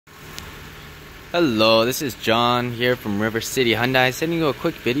Hello, this is John here from River City Hyundai, sending you a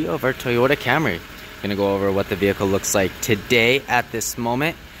quick video of our Toyota Camry. Gonna go over what the vehicle looks like today at this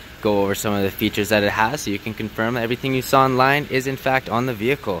moment, go over some of the features that it has so you can confirm that everything you saw online is in fact on the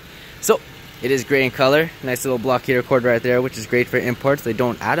vehicle. So, it is gray in color, nice little block heater cord right there, which is great for imports. They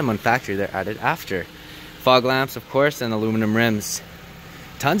don't add them on factory, they're added after. Fog lamps, of course, and aluminum rims.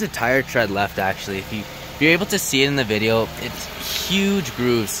 Tons of tire tread left actually. If you're able to see it in the video, it's huge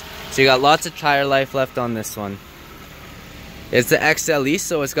grooves. So you got lots of tire life left on this one. It's the XLE,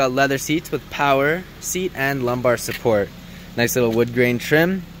 so it's got leather seats with power seat and lumbar support. Nice little wood grain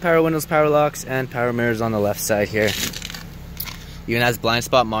trim, power windows, power locks, and power mirrors on the left side here. Even has blind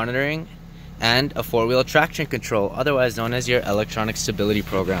spot monitoring and a four-wheel traction control, otherwise known as your electronic stability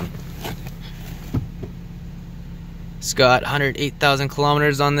program. It's got 108,000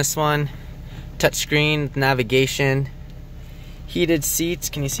 kilometers on this one. Touchscreen, navigation. Heated seats,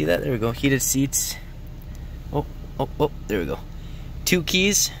 can you see that? There we go, heated seats. Oh, there we go. 2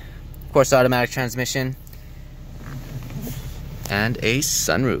 keys, of course automatic transmission, and a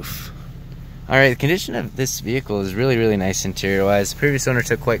sunroof. Alright, the condition of this vehicle is really nice interior wise. The previous owner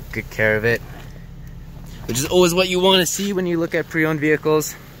took quite good care of it, which is always what you want to see when you look at pre-owned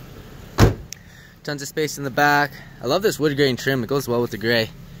vehicles. Tons of space in the back. I love this wood grain trim, it goes well with the gray.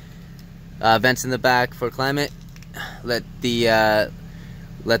 Vents in the back for climate. Let the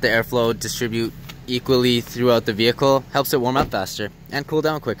airflow distribute equally throughout the vehicle. Helps it warm up faster and cool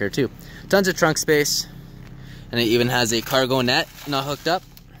down quicker too. Tons of trunk space, and it even has a cargo net, not hooked up,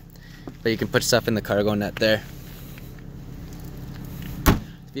 but you can put stuff in the cargo net there. The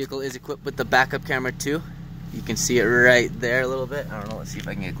vehicle is equipped with the backup camera too. You can see it right there a little bit. I don't know, let's see if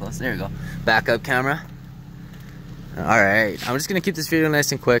I can get close. There we go. Backup camera. Alright, I'm just gonna keep this video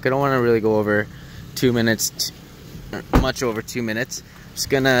nice and quick. I don't want to really go over 2 minutes, much over 2 minutes. Just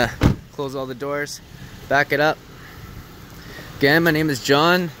gonna close all the doors, back it up. Again, my name is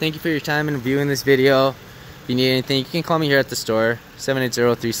John. Thank you for your time in viewing this video. If you need anything, you can call me here at the store,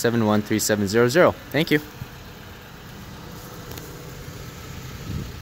 780-371-3700. Thank you.